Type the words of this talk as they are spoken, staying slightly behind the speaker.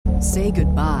Say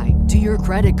goodbye to your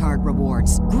credit card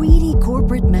rewards. Greedy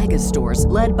corporate mega stores,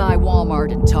 led by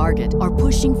Walmart and Target, are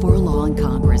pushing for a law in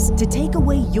Congress to take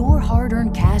away your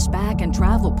hard-earned cash back and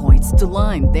travel points to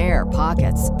line their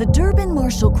pockets. The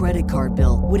Durbin-Marshall credit card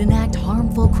bill would enact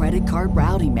harmful credit card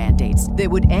routing mandates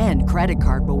that would end credit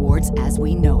card rewards as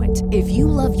we know it. If you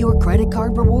love your credit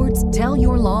card rewards, tell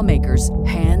your lawmakers,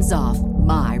 hands off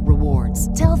my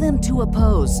rewards. Tell them to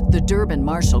oppose the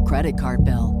Durbin-Marshall credit card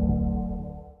bill.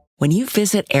 When you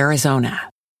visit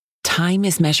Arizona, time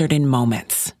is measured in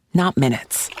moments, not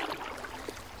minutes.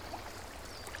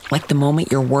 Like the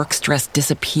moment your work stress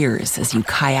disappears as you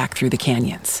kayak through the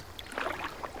canyons.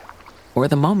 Or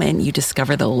the moment you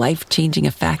discover the life-changing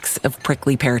effects of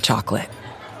prickly pear chocolate.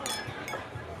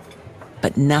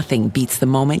 But nothing beats the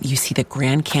moment you see the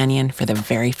Grand Canyon for the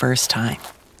very first time.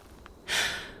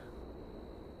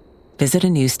 Visit a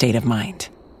new state of mind.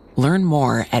 Learn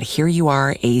more at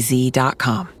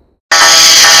hereyouareaz.com.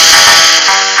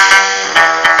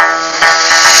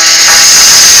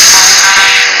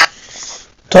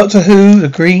 Doctor Who, The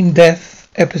Green Death,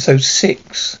 Episode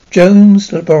 6,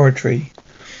 Jones Laboratory.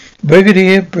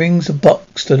 Brigadier brings a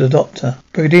box to the doctor.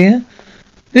 Brigadier,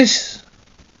 this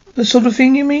the sort of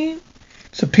thing you mean?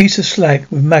 It's a piece of slag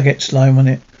with maggot slime on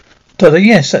it. Doctor,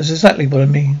 yes, that's exactly what I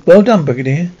mean. Well done,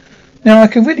 Brigadier. Now I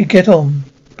can really get on.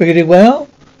 Brigadier, well,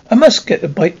 I must get a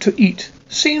bite to eat.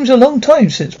 Seems a long time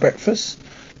since breakfast.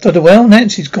 Doctor, well,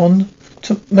 Nancy's gone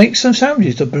to make some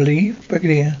sandwiches, I believe.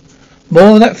 Brigadier,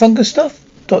 more of that fungus stuff?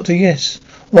 Doctor, yes.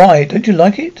 Why, don't you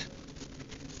like it?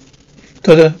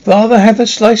 Doctor, rather have a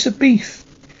slice of beef.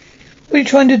 What are you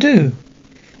trying to do?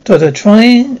 Doctor,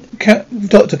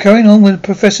 carrying on with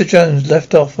Professor Jones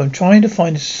left off. I'm trying to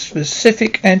find a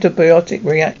specific antibiotic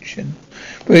reaction.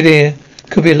 Brigadier,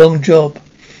 could be a long job.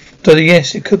 Doctor,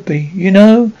 yes, it could be. You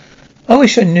know, I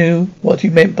wish I knew what he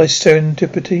meant by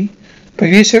serendipity.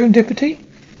 Brigadier, serendipity?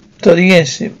 Doctor,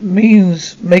 yes, it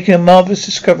means making a marvellous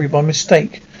discovery by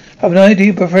mistake. I have an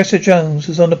idea Professor Jones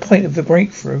was on the point of the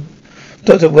breakthrough.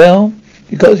 Doctor, well,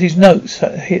 you got his notes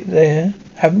hit there,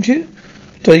 haven't you?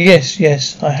 Doctor,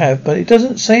 yes, I have, but it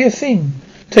doesn't say a thing.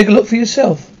 Take a look for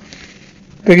yourself.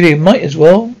 Brigadier, might as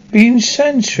well be in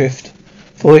Sanskrit,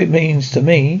 for it means to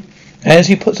me, as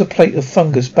he puts a plate of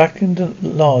fungus back in the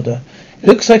larder. It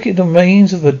looks like the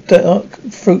remains of a dark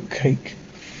fruit cake.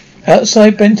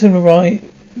 Outside, Benton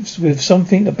arrives with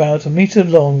something about a metre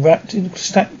long, wrapped in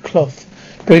stacked cloth.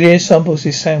 Brigadier samples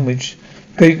his sandwich.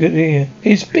 Brigadier,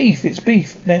 it's beef.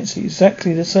 Nancy,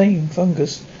 exactly the same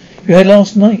fungus you had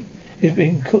last night.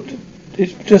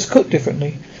 It's just cooked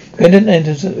differently. Benton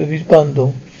enters with his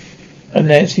bundle, and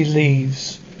Nancy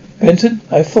leaves. Benton,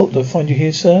 I thought I'd find you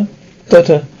here, sir.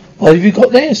 Doctor, what have you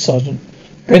got there, Sergeant?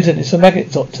 Benton, it's a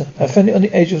maggot, Doctor. I found it on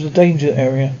the edge of the danger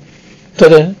area.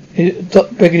 Doctor,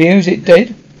 Brigadier, is it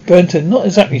dead? Benton, not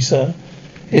exactly, sir.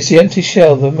 It's the empty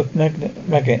shell of a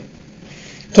maggot.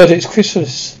 Doctor, it's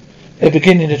chrysalis. They're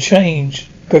beginning to change.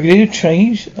 Brigadier,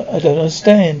 change? I don't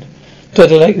understand.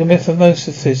 Doctor, like the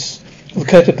metamorphosis of a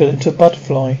caterpillar into a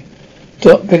butterfly.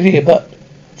 Brigadier, but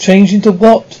change into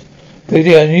what?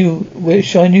 Brigadier, I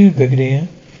knew, Brigadier.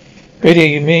 Brigadier,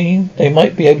 you mean they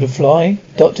might be able to fly?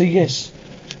 Doctor, yes.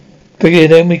 Brigadier,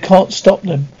 then we can't stop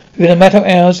them. Within a matter of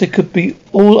hours, they could be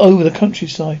all over the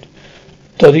countryside.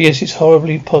 Doctor, yes, it's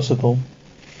horribly possible.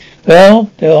 Well,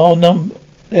 they're our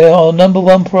number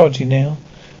one priority now.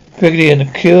 Brigadier, and a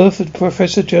cure for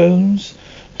Professor Jones?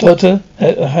 Doctor,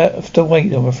 I have to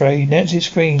wait, I'm afraid. Nancy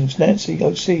screams. Nancy,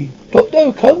 I see.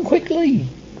 Doctor, come quickly.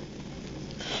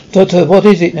 Doctor, what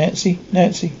is it, Nancy?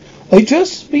 Nancy, I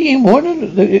just being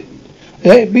warned that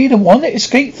it be the one that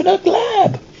escaped from the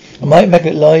lab. A white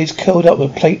maggot lies curled up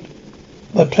with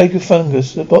a plague of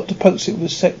fungus. The doctor pokes it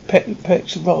with a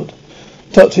Peck's rod.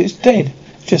 Doctor, it's dead.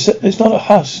 It's not a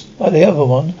husk like the other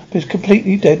one, but it's a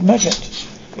completely dead maggot.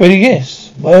 Really,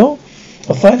 yes. Well,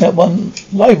 I find that one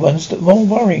live one's the more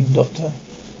worrying, Doctor.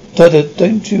 Doctor,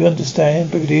 don't you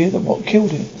understand, Brigadier, that what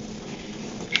killed it?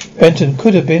 Benton,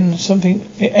 could have been something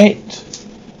it ate.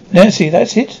 Nancy,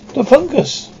 that's it? The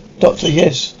fungus. Doctor,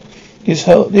 yes.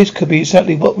 This could be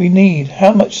exactly what we need.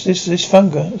 How much this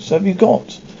fungus have you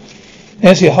got?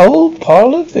 Nancy, a whole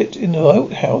pile of it in the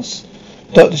outhouse.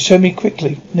 Doctor, show me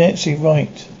quickly. Nancy,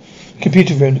 right.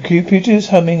 Computer room. The computer is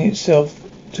humming to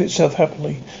itself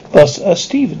happily. Boss,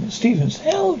 Stevens,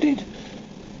 how did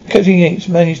Captain Yates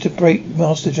manage to break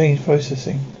Master Jane's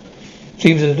processing?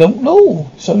 Stevens, I don't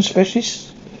know. Some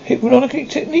specialist hypnotic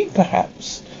technique,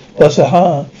 perhaps. Boss,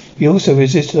 aha. He also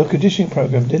resisted our conditioning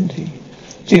program, didn't he?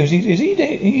 Stevens,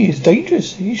 he is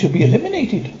dangerous. He should be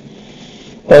eliminated.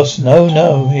 Boss, no.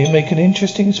 He'll make an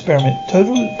interesting experiment.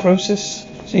 Total process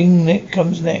Thing that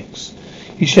comes next.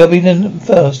 You shall be the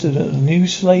first of the new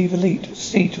slave elite.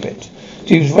 See to it.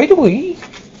 James, right away.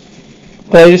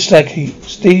 By the slag heap.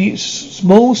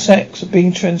 Small sacks are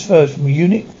being transferred from a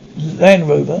unit Land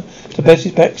Rover to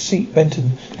Bessie's back seat.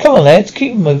 Benton. Come on, lads,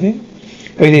 keep moving.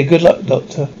 Brigadier, good luck,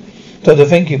 Doctor. Doctor,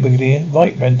 thank you, Brigadier.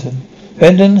 Right, Benton.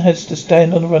 Benton has to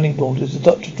stand on the running board as the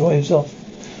Doctor drives off.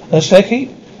 On the slag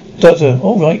heap? Doctor,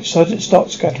 all right. Sergeant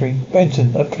starts scattering.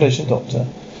 Benton, a pleasure, Doctor.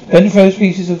 Benton throws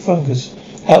pieces of fungus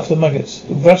out for the maggots,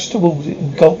 who rush towards it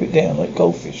and gulp it down like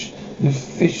goldfish with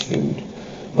fish food.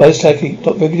 By the slag heap.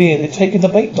 Brigadier, they're taking the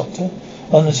bait, Doctor.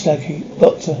 On the slag heap.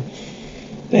 Doctor,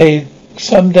 there's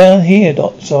some down here,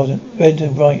 Sergeant.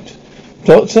 Benton, right.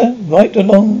 Doctor, right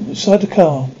alongside the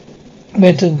car.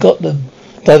 Benton, got them.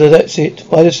 Doctor, that's it.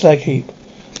 By the slag heap.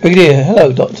 Brigadier,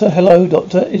 hello, Doctor. Hello,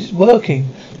 Doctor. It's working.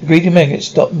 The greedy maggots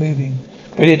stop moving.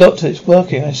 Brigadier, Doctor, it's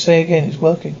working. I say again, it's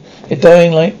working. They're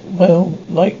dying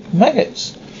like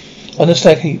maggots. On the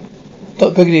slag heap.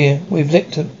 Brigadier, we've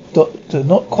licked them. Doctor,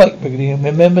 not quite, Brigadier.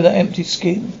 Remember that empty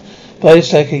skin? By the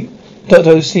slag heap.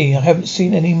 Dr. O.C., I haven't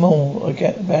seen any more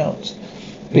about.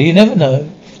 But you never know.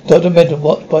 Dr. Benton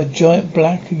watched by giant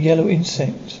black and yellow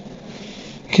insects.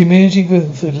 Community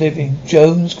room for the living.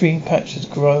 Jones' green patch has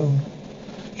grown.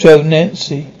 Joe,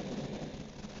 Nancy.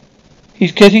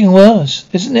 He's getting worse.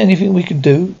 Isn't there anything we can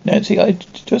do? Nancy, I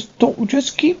just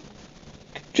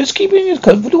keep him as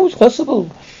comfortable as possible.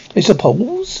 I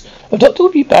suppose. The doctor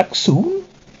will be back soon.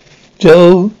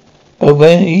 Joe, but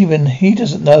when even he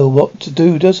doesn't know what to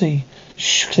do, does he?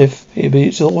 Shh, Cliff,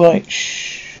 it's all right.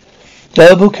 Shh.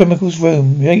 Liable Chemicals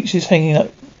room. Yates is hanging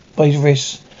up by his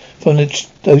wrists from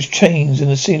those chains in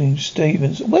the ceiling.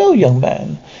 Stevens. Well, young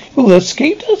man, you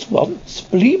escaped us once.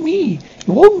 Believe me, it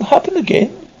won't happen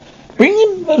again. Bring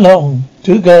him along.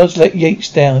 Two guards let Yates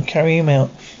down and carry him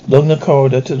out along the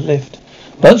corridor to the lift.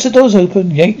 Once the doors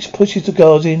open, Yates pushes the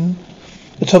guards in.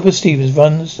 The top of Stevens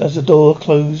runs as the door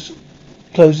close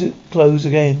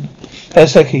again.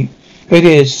 Asaki.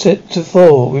 Brigadier, set to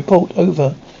 4. Report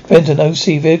over. Benton,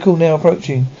 OC. Vehicle now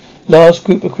approaching. Last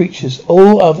group of creatures.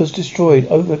 All others destroyed.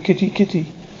 Over. Kitty.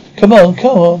 Come on.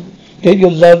 Get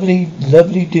your lovely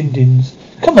din-dins.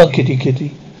 Come on,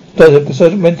 Kitty. Doctor,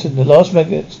 Sergeant Benton, the last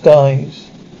maggot dies.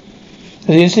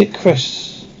 The insect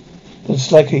crests the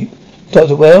slag heap.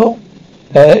 Doctor, well,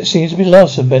 it seems to be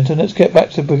last one, Benton. Let's get back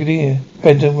to Brigadier.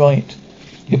 Benton, right.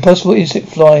 The impossible insect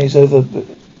flies over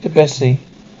to Bessie.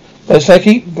 By the slag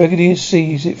heap, Brigadier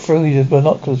sees it through his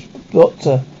binoculars.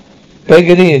 Doctor.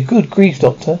 Brigadier, good grief,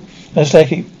 Doctor. And slag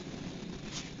heap.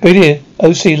 Brigadier,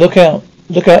 OC, look out.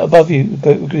 Look out above you.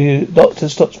 Brigadier, Doctor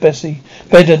stops Bessie.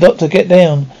 Benton, Doctor, get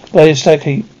down. By the slag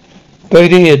heap.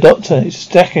 Brigadier, Doctor, it's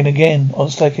stacking again on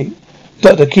slag heap.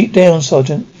 Doctor, keep down,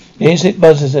 Sergeant. The insect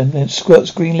buzzes them, then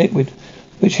squirts green liquid,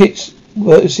 which hits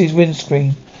his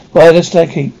windscreen. By the slag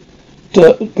heap.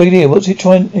 Brigadier, what's he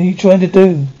trying to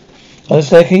do? On the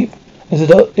slag heap, as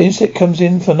the insect comes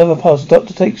in for another pass, the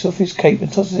doctor takes off his cape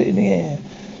and tosses it in the air.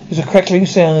 There's a crackling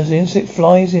sound as the insect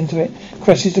flies into it,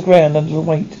 crashes the ground under the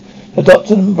weight. The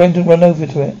doctor and Brendan run over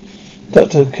to it.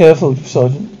 Doctor, careful,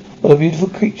 Sergeant. What a beautiful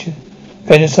creature.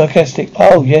 Brendan sarcastic.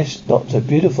 Oh, yes, Doctor,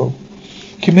 beautiful.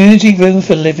 Community room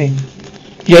for living.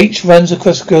 Yates runs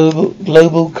across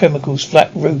Global Chemicals' flat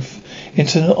roof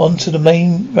onto the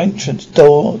main entrance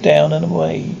door, down and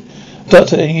away.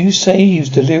 Doctor, and you say he was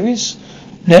delirious?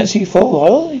 Nancy, for a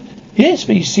while? Yes,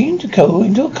 but he seemed to go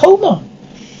into a coma.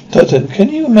 Doctor, can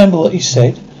you remember what he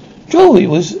said? Joe, it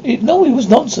was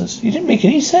nonsense. It didn't make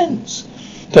any sense.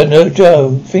 Don't know,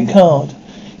 Joe. Think hard.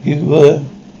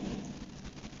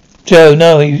 Joe,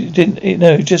 no, he didn't.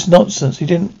 No, just nonsense. He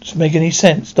didn't make any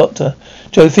sense, Doctor.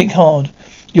 Joe, think hard.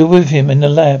 You're with him in the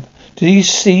lab. Did you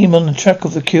see him on the track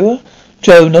of the cure?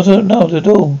 Joe, not at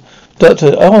all.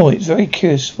 Doctor, oh, it's very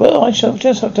curious. Well, I shall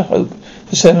just have to hope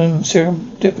for some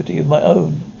serendipity of my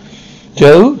own.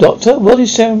 Joe, Doctor, what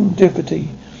is serendipity?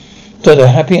 Doctor,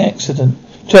 happy accident.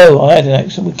 Joe, I had an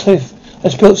accident with Cliff. I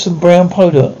spilled some brown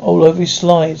powder all over his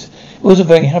slides. He wasn't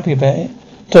very happy about it.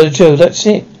 Doctor, Joe, that's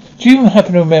it. Do you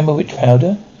happen to remember which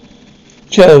powder?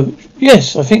 Joe,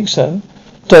 yes, I think so.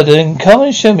 Doctor, then come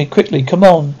and show me quickly. Come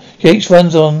on. Yates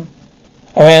runs on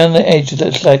around the edge of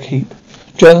the slag heap.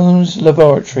 Jones'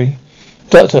 laboratory.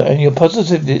 Doctor, and you're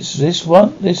positive it's this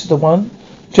one? This is the one?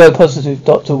 Joe, positive.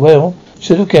 Doctor, well,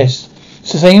 should have guessed.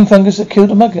 It's the same fungus that killed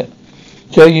the maggot.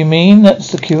 Joe, you mean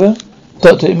that's the cure?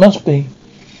 Doctor, it must be.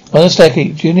 On the slag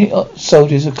heap, junior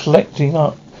soldiers are collecting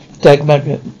up dag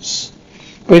maggots.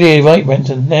 Brigadier, right,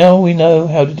 Brenton. Now we know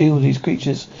how to deal with these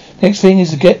creatures. Next thing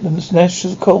is to get them snatched to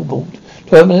the cobalt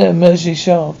to open an emergency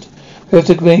shaft. We have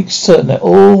to make certain that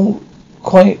all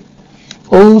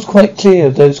All's quite clear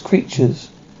of those creatures.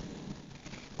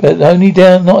 But not only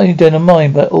down the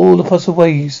mine, but all the possible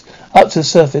ways up to the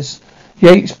surface.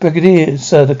 Yates, Brigadier,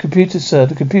 sir, the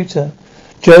computer.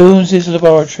 Jones is the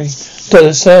laboratory.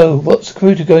 Doctor, so, what's the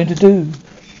computer going to do?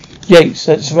 Yates,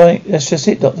 that's right, that's just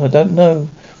it, Doctor, I don't know.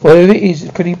 Whatever it is,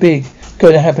 it's pretty big.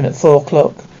 Going to happen at 4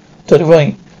 o'clock. Doctor,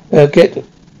 right, I'll get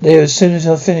there as soon as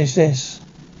I finish this.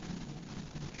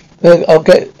 I'll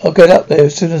get up there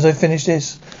as soon as I finish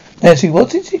this. Nancy,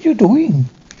 what is it you're doing?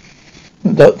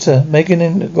 Doctor, making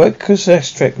a reckless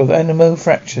extract of animal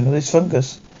fraction of this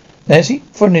fungus. Nancy,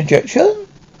 for an injection?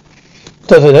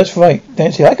 Doctor, that's right.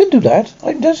 Nancy, I can do that.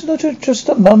 I'm just not just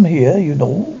a mum here, you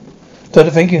know. Doctor,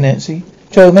 thank you, Nancy.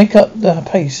 Joe, make up the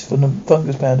paste from the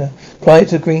fungus powder. Apply it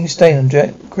to the green stain on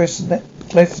Cliff's neck.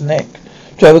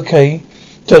 Joe, okay.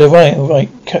 Doctor, right, all right.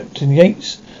 Captain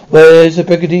Yates, where's the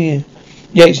Brigadier?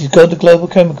 Yates has gone to Global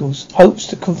Chemicals. Hopes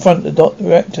to confront the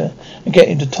director and get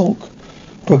him to talk.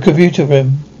 For a computer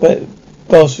room. But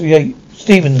Boss Yates,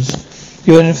 Stevens,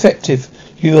 you're ineffective.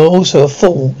 You are also a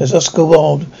fool, as Oscar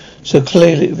Wilde so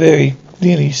very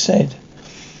clearly said.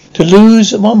 To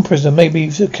lose one prisoner may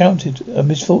be accounted a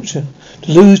misfortune.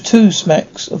 To lose 2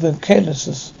 smacks of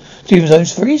carelessness. Stevens, I'm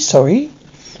very sorry.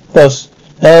 Boss,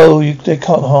 no, they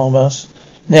can't harm us.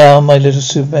 Now, my little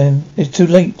Superman, it's too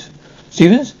late.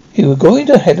 Stevens, you were going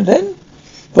to head then?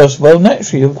 Boss, well,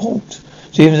 naturally, of course.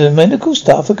 Stevens, the medical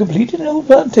staff are completing all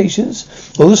plantations.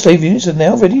 All the slave units are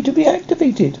now ready to be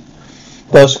activated.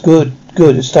 Boss, good.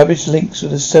 Establish links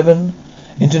with the 7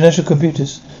 international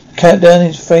computers. The countdown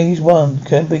is phase 1.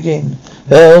 Can begin.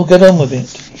 They'll get on with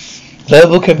it.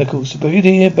 Global Chemicals. The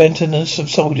Brigadier Benton and some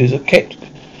soldiers are kept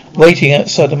waiting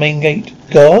outside the main gate.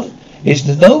 Guard, it's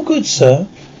no good, sir.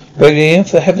 Brigadier,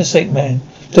 for heaven's sake, man.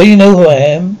 Do you know who I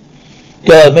am?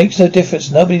 Guard, makes no difference.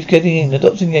 Nobody's getting in. The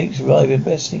Dr. Yates arriving,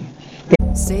 Bessie.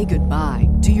 Say goodbye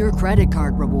to your credit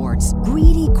card rewards.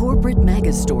 Greedy corporate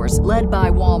mega stores, led by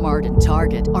Walmart and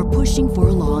Target, are pushing for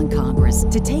a law in Congress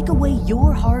to take away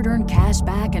your hard-earned cash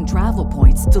back and travel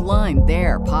points to line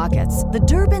their pockets. The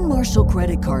Durbin-Marshall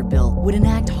credit card bill would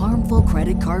enact harmful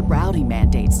credit card routing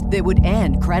mandates that would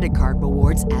end credit card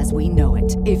rewards as we know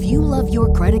it. If you love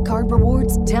your credit card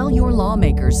rewards, tell your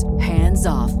lawmakers, hands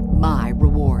off my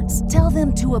rewards. Tell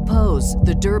them to oppose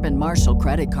the Durbin-Marshall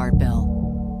credit card bill.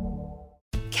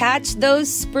 Catch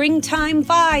those springtime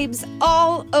vibes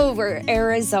all over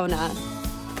Arizona.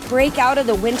 Break out of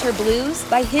the winter blues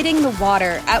by hitting the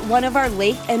water at one of our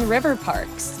lake and river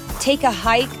parks. Take a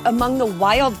hike among the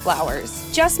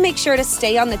wildflowers. Just make sure to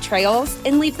stay on the trails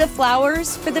and leave the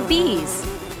flowers for the bees.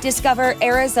 Discover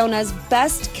Arizona's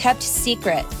best kept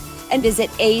secret and visit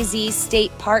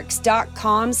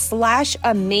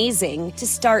azstateparks.com/amazing to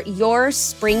start your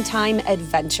springtime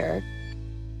adventure.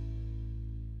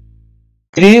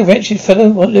 Dear wretched fellow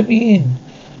won't let me in.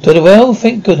 Well,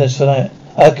 thank goodness for that.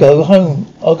 I'll go home.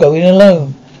 I'll go in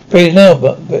alone. Breathe now,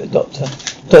 Doctor.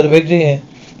 Brigadier,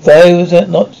 if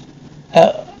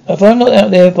I'm not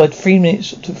out there by 3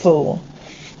 minutes to 4,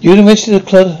 you and the rest of the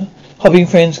club hopping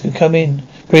friends can come in.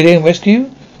 Brigadier and rescue?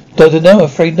 Doctor, no,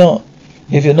 afraid not.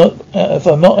 If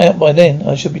I'm not out by then,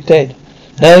 I shall be dead.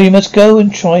 Now you must go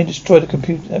and try and destroy the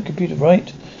computer,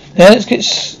 right? Now let's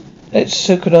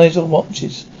synchronize all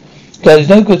watches. That is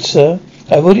no good, sir.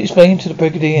 I will explain to the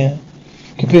Brigadier.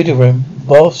 Computer room.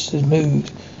 Boss has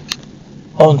moved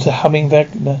on to humming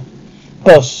Wagner.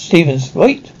 Boss, Stevens,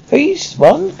 right. Phase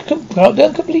 1,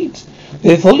 countdown complete.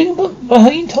 We're falling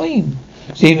behind time.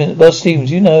 Boss Stevens,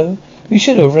 you know, we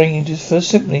should have arranged this for a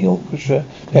symphony orchestra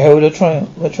to herald a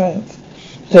triumph.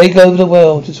 Take over the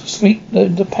world to sweep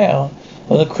the power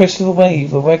on the crest of a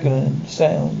wave of Wagner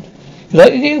sound. You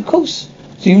like the idea, of course?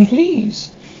 Stevens,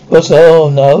 please. Boss, oh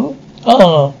no.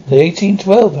 The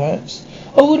 1812, perhaps.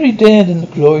 I would be dead in the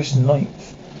glorious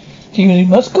ninth. Stevens, you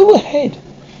must go ahead.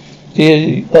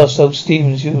 Dear Boss, old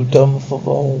Stevens, you're dumb for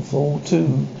all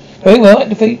too. Very well,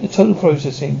 activate the total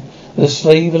processing of the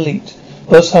slave elite.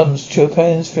 Boss hums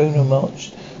Chopin's funeral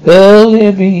march. Where will we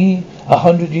be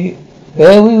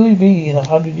in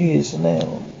 100 years from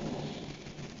now?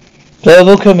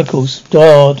 Global Chemicals,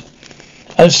 Guard.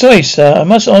 I'm sorry, sir. I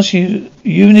must ask you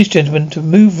and this gentleman to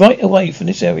move right away from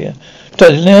this area.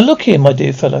 Doctor, now look here, my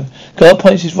dear fellow. Guard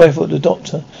points his rifle at the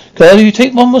doctor. Guard, if you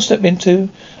take one more step into,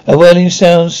 a whirling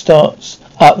sound starts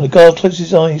up. The guard closes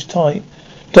his eyes tight.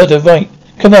 Doctor, right.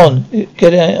 Come on,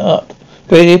 get it up.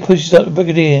 Brigadier pushes up the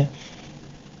Brigadier.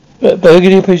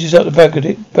 Brigadier pushes up the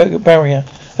barrier.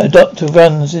 A doctor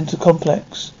runs into the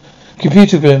complex.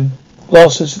 Computer room.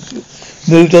 Boss has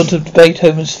moved on to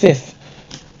Beethoven's Fifth.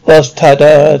 Boss,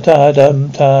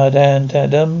 ta-da-ta-dum,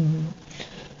 ta-dan-ta-dum.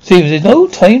 Stevens, there's no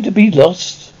time to be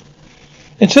lost.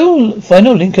 Until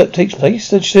final link-up takes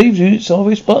place, the saved units are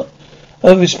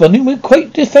responding with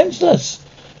quite defenseless.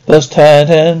 Thus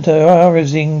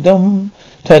ta-dan-ta-ra-zing-dum,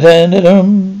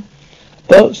 ta-dan-da-dum.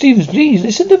 But, Stevens, please,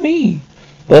 listen to me.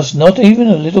 Thus, not even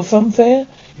a little funfair?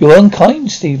 You're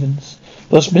unkind, Stevens.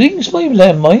 Thus, links my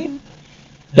landmine.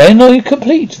 Landline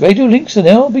complete. Radio links are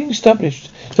now being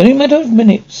established. It's only a matter of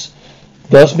minutes.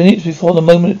 Thus, minutes before the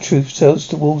moment of truth sails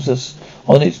towards us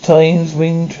on its time's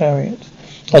winged chariot.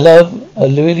 I love a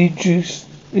really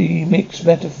juicy mixed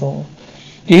metaphor.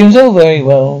 Stevens, oh, very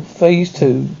well. Phase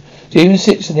 2. Stevens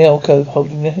sits in the alcove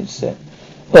holding the headset.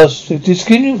 Thus, to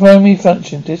discontinue primary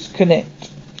function, disconnect.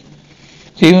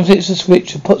 Stevens hits the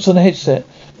switch and puts on the headset.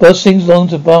 Thus sings along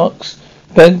to Bach's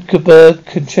Brandenburg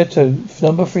Concerto,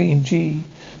 number 3 in G.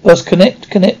 Thus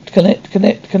connect,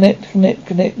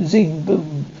 zing,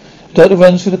 boom. Doctor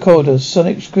runs through the corridors,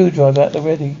 sonic screwdriver at the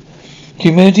ready.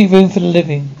 Community room for the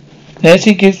living.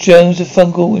 Nancy gives Jones a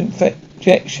fungal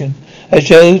injection as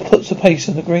Jones puts the paste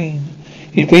on the green.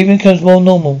 His breathing becomes more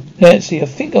normal. Nancy, I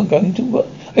think it's going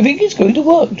to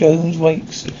work. Jones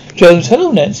wakes. Jones,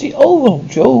 hello Nancy. Oh,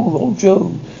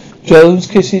 Joe. Jones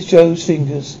kisses Joe's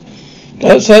fingers.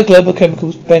 Outside Global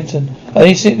Chemicals, Benton.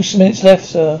 Only 6 minutes left,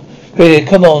 sir. Really,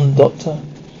 come on, Doctor.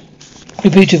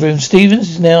 Computer room. Stevens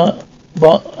is now at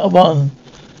one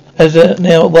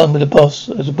with the boss.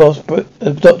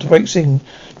 Doctor breaks in.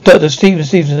 Doctor,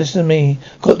 Stevens, listen to me.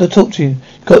 Got to talk to you.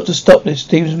 Got to stop this.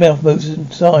 Stevens' mouth moves in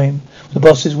time. The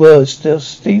boss's words. Still,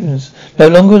 Stevens no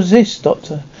longer exists,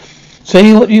 Doctor.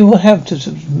 Say what you will have to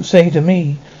say to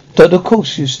me. Doctor, of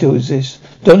course you still exist.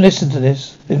 Don't listen to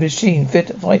this. The machine,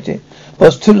 fight it. But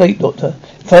it's too late, Doctor.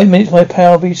 In 5 minutes my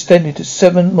power will be extended to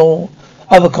 7 more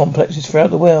other complexes throughout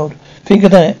the world. Think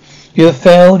of that. You have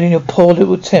failed in your poor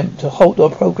little attempt to halt our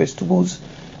progress towards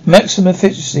maximum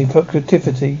efficiency and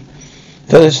productivity.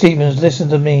 Dr. Stevens, listen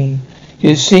to me.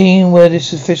 You've seen where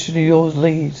this officially yours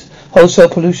leads. Wholesale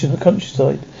pollution of the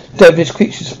countryside. Devilish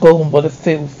creatures spawned by the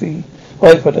filthy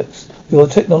byproducts of your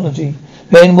technology.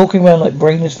 Men walking around like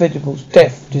brainless vegetables.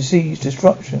 Death, disease,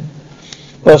 destruction.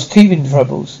 Whilst teething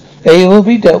troubles. They will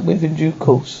be dealt with in due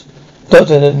course.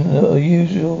 Doctor, in a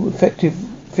usual, effective,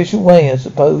 efficient way, I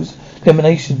suppose.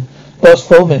 Elimination. Last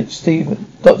 4 minutes,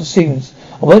 Dr. Stevens.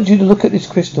 I want you to look at this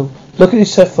crystal. Look at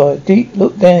this sapphire. Deep,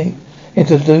 look down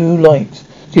into the blue light.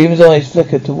 Stevens' eyes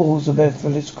flickered towards the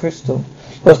breathless crystal.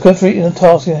 I was completing the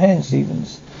task in hand,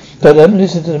 Stevens. Don't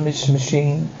listen to the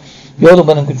machine. You're the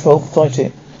one in control. Fight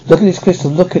it. Look at this crystal.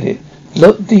 Look at it.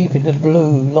 Look deep into the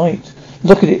blue light.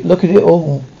 Look at it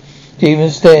all.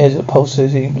 Stevens stares at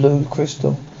pulsating blue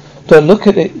crystal. Don't look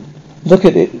at it.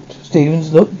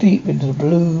 Stevens, look deep into the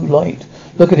blue light.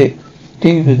 Look at it.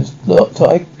 Stevens,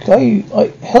 Doctor,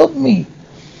 help me.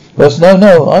 Well,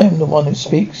 no, I am the one who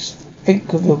speaks.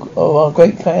 Think of our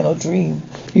great plan or dream.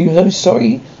 Stevens, I'm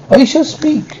sorry. I shall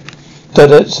speak.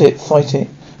 That's it. Fight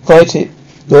it.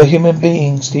 You're a human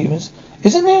being, Stevens.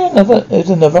 Isn't there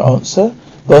another answer?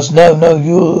 Well, no,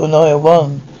 you and I are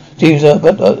one. Stevens,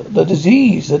 but the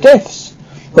disease, the deaths.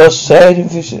 Well, sad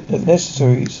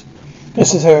necessities.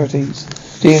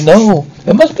 Stephen, no,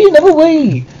 there must be another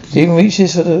way. Stephen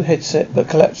reaches for the headset but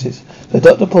collapses. The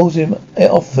doctor pulls it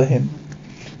off for him.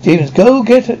 Stevens, go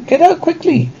get out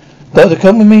quickly. Doctor,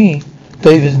 come with me.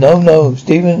 Stevens, no.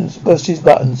 Stevens busts his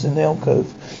buttons in the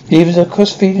alcove. Stevens, a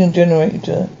cross-feeding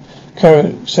generator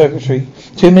circuitry.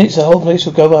 2 minutes, the whole place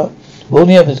will go up. All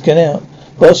the others get out.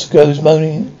 Boss goes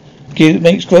moaning,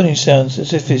 makes groaning sounds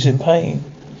as if he's in pain.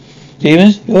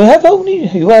 Stevens, you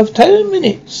have 10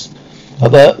 minutes.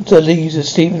 About to leave as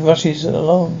Stephen rushes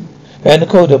along. Round the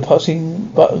corridor, pressing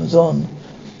buttons on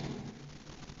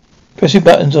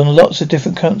lots of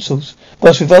different consoles.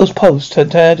 Boss revolves pulse,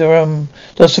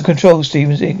 lost the control,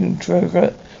 Stevens,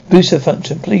 booster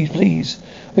function, please.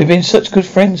 We've been such good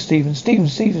friends, Stevens,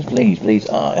 please.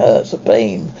 Ah, it hurts, the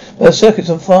pain. The circuit's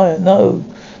on fire, no.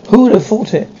 Who would have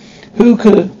thought it? Who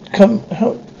could have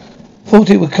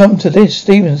thought it would come to this?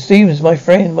 Stevens, my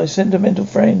friend, my sentimental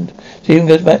friend. Stephen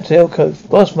goes back to the alcove.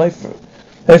 Boss, my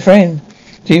friend.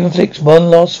 Stephen flicks one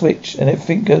last switch and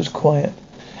everything goes quiet.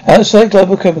 Outside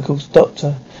Global Chemicals,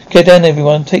 Doctor. Get down,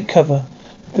 everyone. Take cover.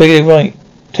 Very right.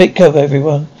 Take cover,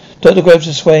 everyone. Doctor grabs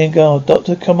a swaying guard.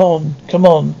 Doctor, come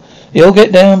on. They all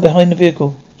get down behind the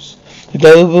vehicles. The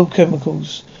Global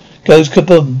Chemicals goes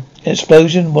kaboom. An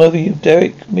explosion worthy of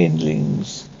Derek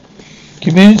Mindling's.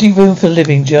 Community room for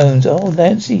living, Jones. Oh,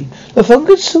 Nancy, the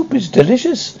fungus soup is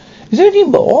delicious. Is there any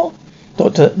more?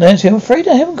 Doctor, Nancy, I'm afraid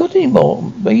I haven't got any more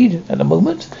made at the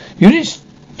moment. Units,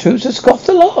 troops have scoffed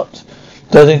a lot.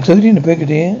 Doctor, including the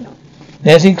Brigadier.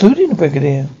 Nancy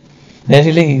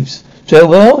leaves. Joe,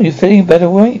 well, you're feeling better,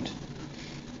 right?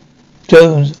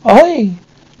 Jones, aye.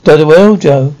 Doctor, well,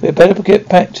 Joe, we'd better get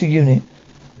back to unit.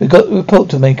 We've got a report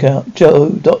to make out.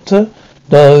 Joe, Doctor?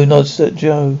 No, nods at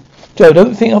Joe. Joe,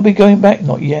 don't think I'll be going back,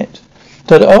 not yet.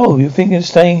 Doctor, oh, you're thinking of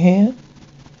staying here?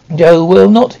 Joe, well,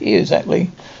 not here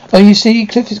exactly. Oh, you see,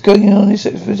 Cliff is going on this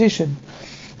expedition.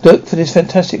 Look for this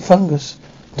fantastic fungus.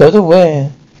 Doctor,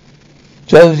 where?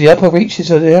 Joe's the upper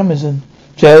reaches of the Amazon.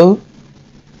 Joe,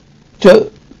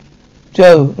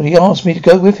 and he asked me to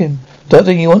go with him.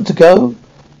 Doctor, you want to go?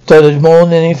 Doctor, more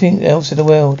than anything else in the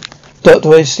world.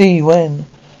 Doctor, I see. When?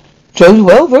 Joe,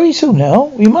 well, very soon now.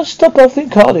 We must stop off in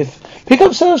Cardiff. Pick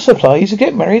up some supplies to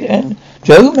get married and...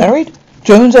 Joe, married?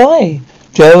 Jones, aye.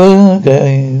 Joe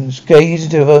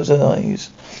gazed into those eyes.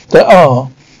 There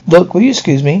are. Look, will you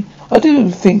excuse me? I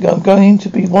do think I'm going to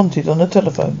be wanted on the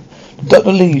telephone.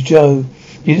 Dr. Lee, Joe,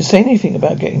 you didn't say anything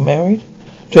about getting married.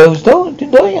 Joe's,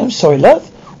 didn't I? I'm sorry, love.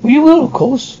 Well, you will, of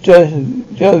course. Joe,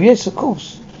 yes, of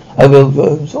course. I will,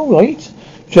 Jones. All right.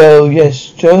 Joe, yes.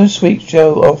 Jones sweeps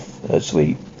Joe off her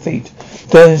sweet feet.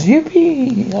 Jones,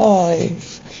 yippee, aye.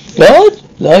 God,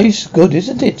 life's good,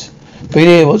 isn't it? But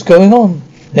here, what's going on?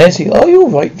 Nancy, are you all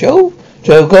right, Joe?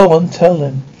 Joe, go on, tell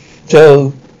them.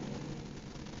 Joe,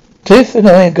 Cliff and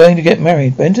I are going to get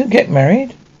married. Benton, get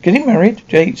married? Getting married?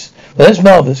 Yates. Well, that's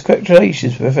marvellous.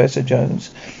 Congratulations, Professor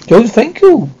Jones. Joe, thank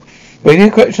you. Really,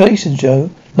 congratulations, Joe.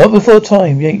 Not before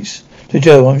time, Yates. To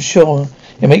Joe, I'm sure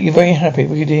it'll make you very happy,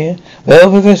 Brigadier.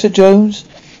 Well, Professor Jones,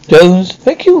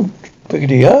 thank you,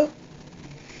 Brigadier.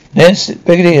 Nancy,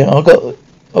 Brigadier, I've got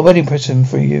a wedding present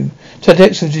for you.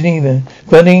 TEDx of Geneva,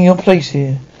 granting your place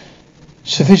here.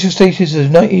 It's official status of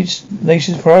the United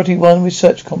Nations Priority 1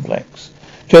 Research Complex.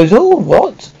 Joe's, oh,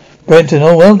 what? Brenton,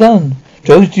 oh, well done.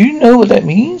 Joe, do you know what that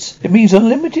means? It means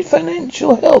unlimited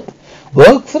financial help.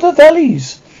 Work for the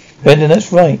valleys. Brenton,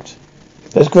 that's right.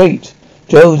 That's great.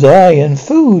 Joe's, aye, and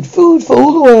food for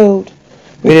all the world.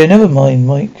 Really, never mind,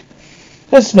 Mike.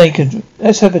 Let's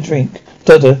have a drink.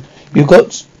 Doctor, you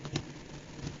got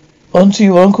onto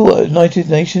your uncle at United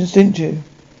Nations, didn't you?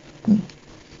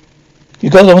 You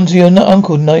got onto your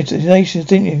uncle at United Nations,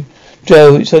 didn't you?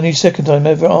 Joe, it's only the second time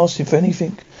I ever asked him for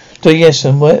anything. Joe, yes,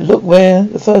 and look where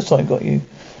the first time got you.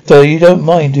 Joe, you don't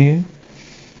mind, do you?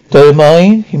 Don't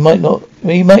mind? He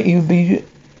might even be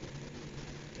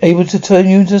able to turn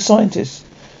you into a scientist.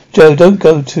 Joe, don't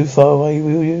go too far away,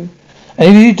 will you?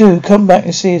 And if you do, come back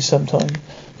and see us sometime.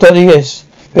 Doctor, yes.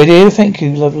 Ready? Thank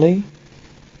you, lovely.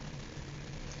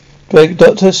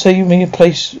 Doctor, save me a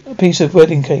piece of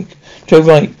wedding cake. Joe,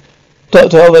 right.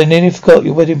 Doctor, oh, I nearly forgot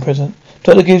your wedding present.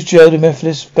 Doctor gives Joe the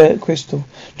Methodist crystal.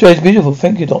 Joe, it's beautiful.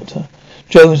 Thank you, Doctor.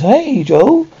 Joe's, hey,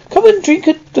 Joe, come and drink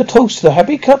the toast to the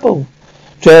happy couple.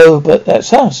 Joe, but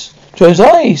that's us. Joe's,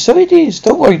 aye, so it is.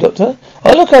 Don't worry, Doctor.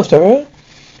 I'll look after her.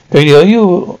 Brady, are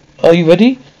you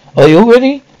ready? Are you all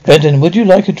ready? Benton, would you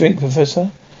like a drink,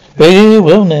 Professor? Brady,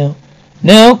 well now.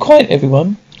 Now, quiet,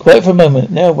 everyone. Quiet for a moment.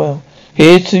 Now, well.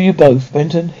 Here's to you both,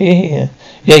 Benton. Here.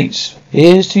 Yates,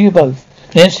 here's to you both.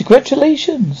 Nancy,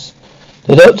 congratulations.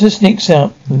 The doctor sneaks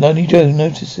out, and only Joe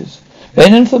notices.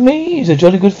 Benton, for me, he's a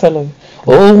jolly good fellow.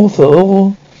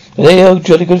 They are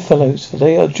jolly good fellows.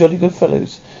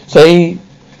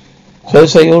 So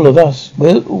say all of us.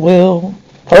 Whole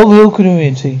real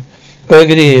community.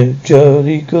 Brigadier,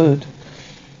 jolly good.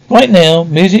 Right now,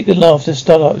 music and laughter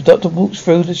start up as Doctor walks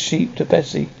through the sheep to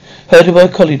Bessie, herded by a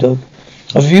collie dog.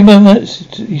 After a few moments,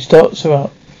 he starts her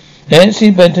up. Nancy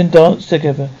and Benton dance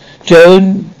together. Joe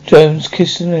and Jones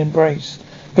kiss and embrace.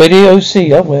 Ready,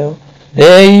 O.C., oh well.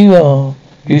 There you are.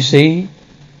 You see?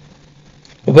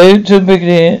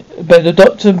 The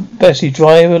Doctor and Bessie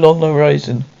drive along the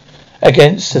horizon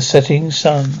against the setting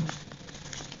sun.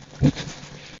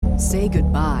 Say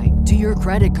goodbye to your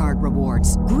credit card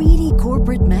rewards. Greedy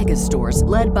corporate mega stores,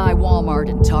 led by Walmart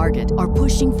and Target, are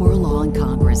pushing for a law in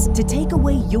Congress to take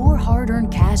away your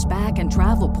hard-earned cash back and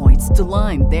travel points to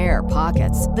line their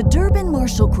pockets. The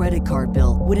Durbin-Marshall credit card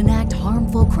bill would enact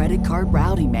harmful credit card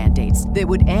routing mandates that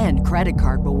would end credit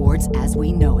card rewards as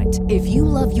we know it. If you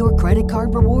love your credit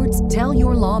card rewards, tell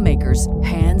your lawmakers,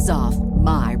 hands off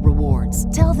my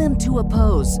rewards. Tell them to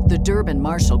oppose the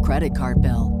Durbin-Marshall credit card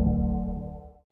bill.